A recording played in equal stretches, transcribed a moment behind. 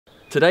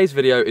Today's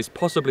video is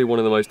possibly one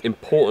of the most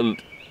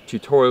important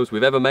tutorials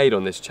we've ever made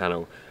on this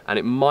channel, and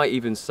it might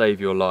even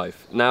save your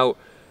life. Now,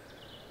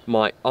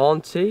 my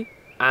auntie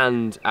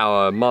and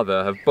our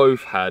mother have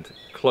both had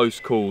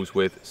close calls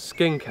with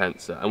skin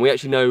cancer, and we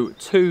actually know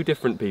two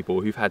different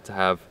people who've had to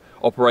have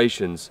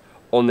operations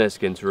on their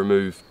skin to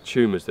remove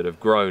tumours that have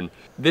grown.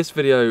 This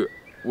video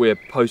we're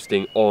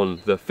posting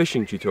on the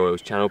fishing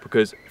tutorials channel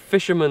because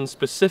fishermen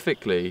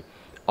specifically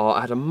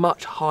are at a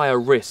much higher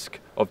risk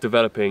of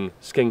developing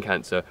skin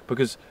cancer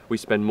because we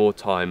spend more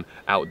time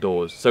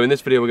outdoors. So in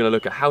this video we're going to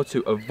look at how to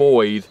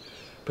avoid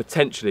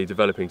potentially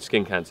developing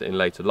skin cancer in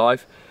later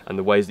life and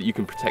the ways that you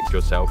can protect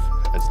yourself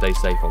and stay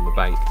safe on the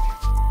bank.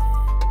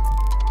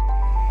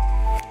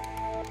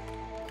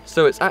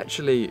 So it's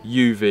actually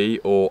UV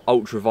or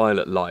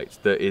ultraviolet light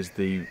that is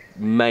the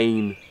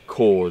main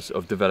cause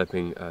of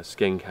developing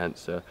skin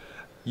cancer.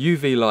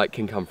 UV light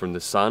can come from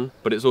the sun,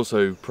 but it's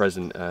also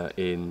present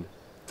in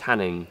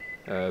tanning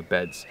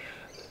beds.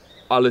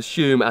 I'll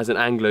assume as an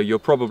angler you're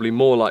probably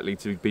more likely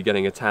to be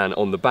getting a tan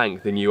on the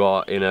bank than you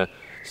are in a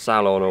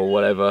salon or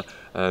whatever,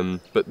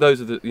 but those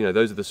are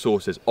the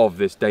sources of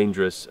this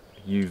dangerous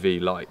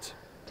UV light.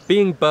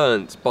 Being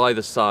burnt by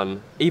the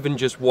sun, even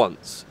just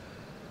once,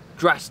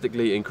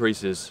 drastically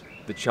increases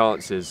the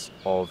chances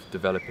of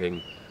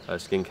developing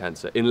skin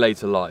cancer in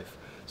later life.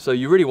 So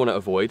you really want to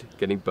avoid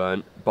getting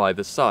burnt by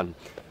the sun.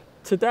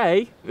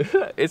 Today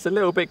it's a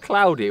little bit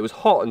cloudy. It was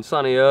hot and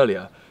sunny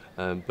earlier,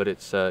 but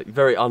it's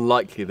very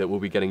unlikely that we'll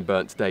be getting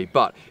burnt today.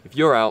 But if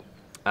you're out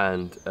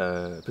and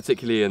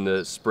particularly in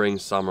the spring,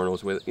 summer and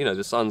autumn, when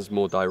the sun's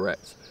more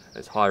direct,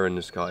 it's higher in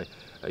the sky,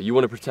 you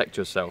want to protect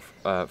yourself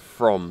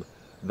from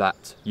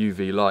that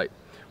UV light.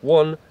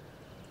 One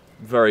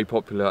very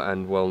popular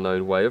and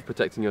well-known way of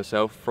protecting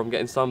yourself from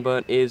getting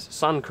sunburnt is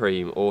sun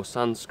cream or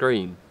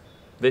sunscreen.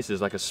 This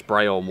is like a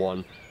spray-on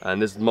one,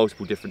 and there's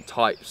multiple different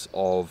types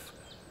of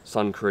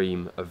sun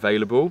cream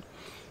available.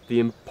 The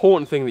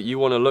important thing that you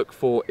want to look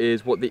for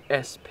is what the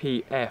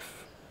SPF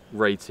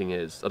rating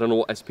is. I don't know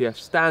what SPF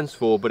stands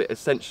for, but it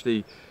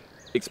essentially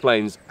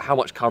explains how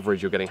much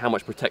coverage you're getting, how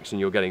much protection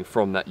you're getting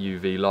from that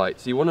UV light.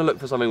 So you want to look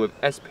for something with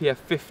SPF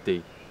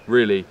 50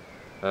 really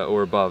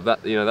or above.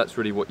 That's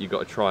really what you've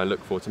got to try and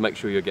look for to make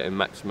sure you're getting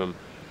maximum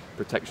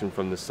protection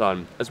from the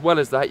sun. As well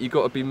as that, you've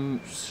got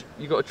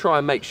to try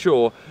and make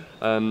sure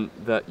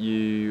that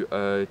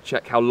you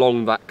check how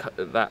long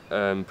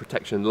that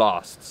protection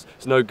lasts.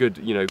 It's no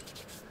good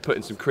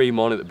putting some cream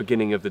on at the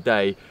beginning of the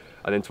day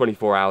and then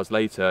 24 hours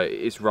later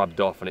it's rubbed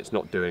off and it's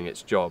not doing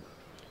its job.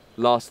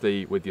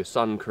 Lastly, with your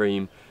sun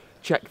cream,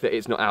 check that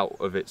it's not out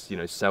of its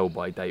sell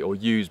by date or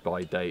use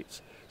by date.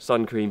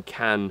 Sun cream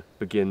can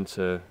begin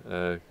to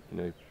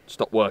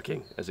stop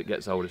working as it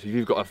gets older. So if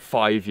you've got a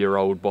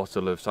 5-year-old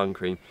bottle of sun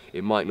cream,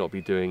 it might not be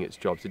doing its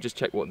job. So just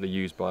check what the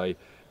use by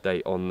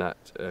date on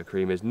that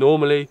cream is.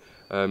 Normally,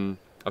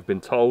 I've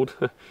been told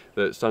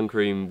that sun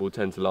cream will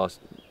tend to last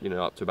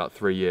up to about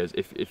 3 years.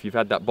 If you've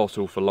had that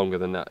bottle for longer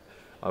than that,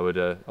 I would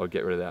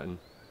get rid of that and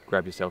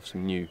grab yourself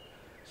some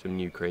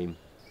new cream.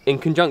 In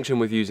conjunction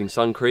with using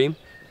sun cream,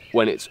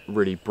 when it's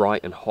really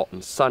bright and hot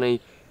and sunny,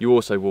 you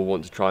also will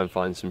want to try and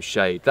find some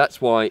shade. That's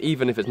why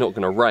even if it's not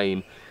going to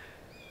rain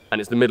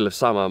and it's the middle of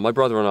summer, my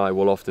brother and I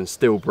will often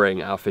still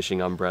bring our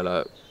fishing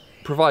umbrella.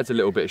 Provides a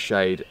little bit of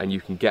shade and you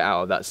can get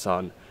out of that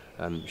sun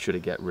should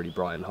it get really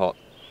bright and hot.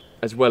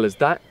 As well as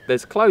that,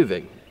 there's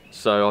clothing.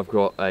 So I've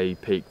got a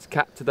peaked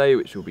cap today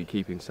which will be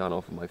keeping sun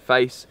off of my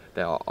face.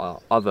 There are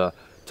other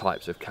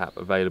types of cap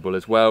available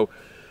as well.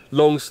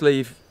 Long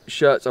sleeve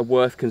shirts are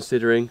worth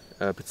considering,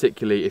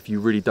 particularly if you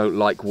really don't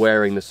like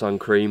wearing the sun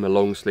cream. A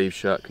long sleeve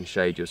shirt can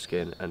shade your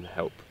skin and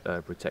help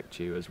protect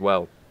you as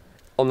well.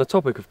 On the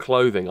topic of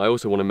clothing, I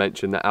also want to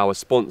mention that our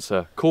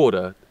sponsor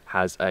Corda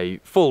has a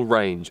full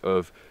range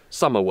of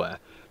summer wear,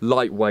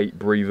 lightweight,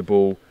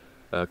 breathable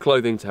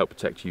clothing to help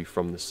protect you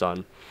from the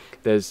sun.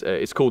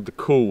 It's called the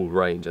Cool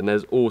range, and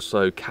there's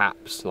also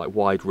caps, like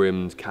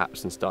wide-rimmed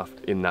caps and stuff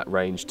in that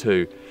range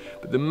too.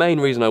 But the main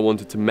reason I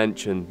wanted to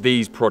mention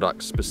these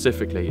products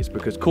specifically is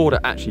because Corda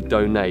actually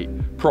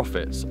donate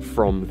profits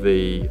from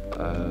the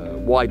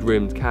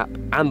wide-rimmed cap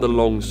and the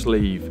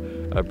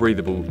long-sleeve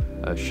breathable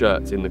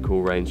shirts in the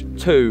Cool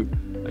range to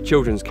a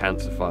children's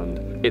cancer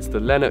fund. It's the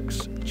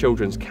Lennox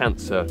Children's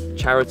Cancer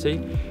Charity.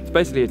 It's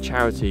basically a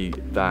charity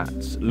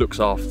that looks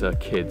after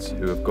kids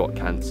who have got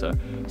cancer.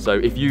 So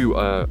if you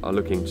are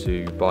looking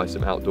to buy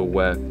some outdoor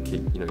wear,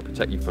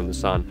 protect you from the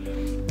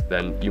sun,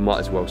 then you might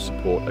as well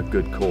support a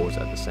good cause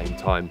at the same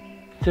time.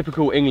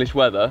 Typical English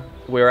weather,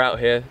 we're out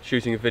here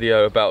shooting a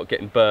video about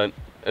getting burnt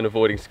and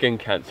avoiding skin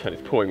cancer, and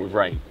it's pouring with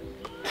rain.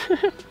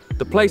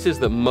 The places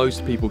that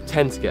most people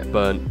tend to get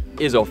burnt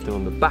is often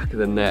on the back of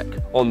the neck,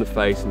 on the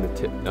face and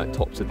the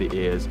tops of the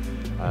ears.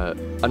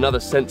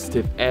 Another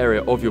sensitive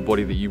area of your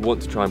body that you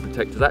want to try and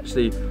protect is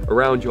actually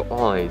around your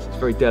eyes. It's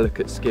very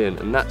delicate skin,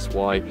 and that's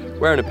why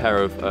wearing a pair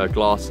of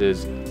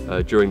glasses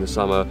during the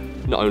summer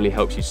not only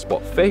helps you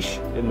spot fish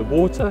in the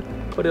water,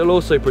 but it'll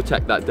also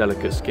protect that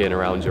delicate skin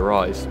around your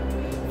eyes.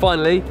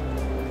 Finally,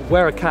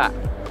 wear a cap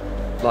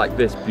like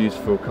this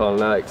beautiful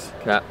Carl & Alex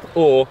cap,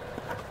 or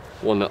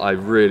one that I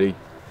really,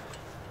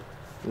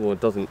 well, it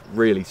doesn't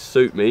really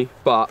suit me,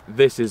 but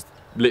this is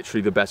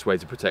literally the best way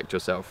to protect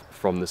yourself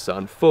from the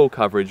sun. Full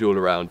coverage all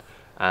around,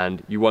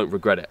 and you won't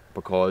regret it,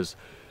 because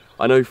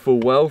I know full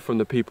well from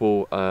the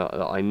people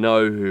that I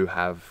know who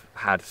have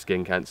had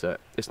skin cancer,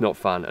 it's not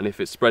fun, and if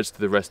it spreads to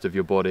the rest of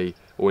your body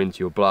or into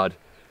your blood,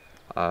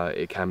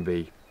 it can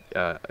be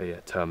yeah,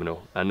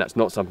 terminal, and that's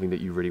not something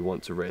that you really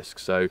want to risk.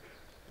 So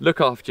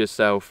look after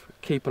yourself,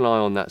 keep an eye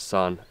on that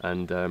sun,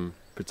 and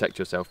protect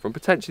yourself from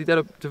potentially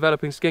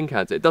developing skin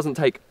cancer. It doesn't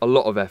take a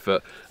lot of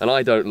effort, and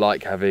I don't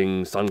like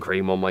having sun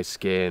cream on my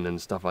skin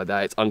and stuff like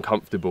that. It's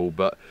uncomfortable,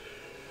 but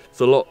it's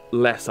a lot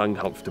less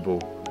uncomfortable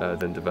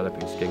than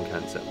developing skin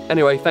cancer.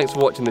 Anyway, thanks for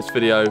watching this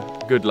video.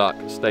 Good luck,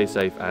 stay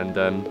safe, and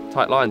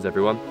tight lines,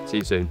 everyone. See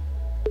you soon.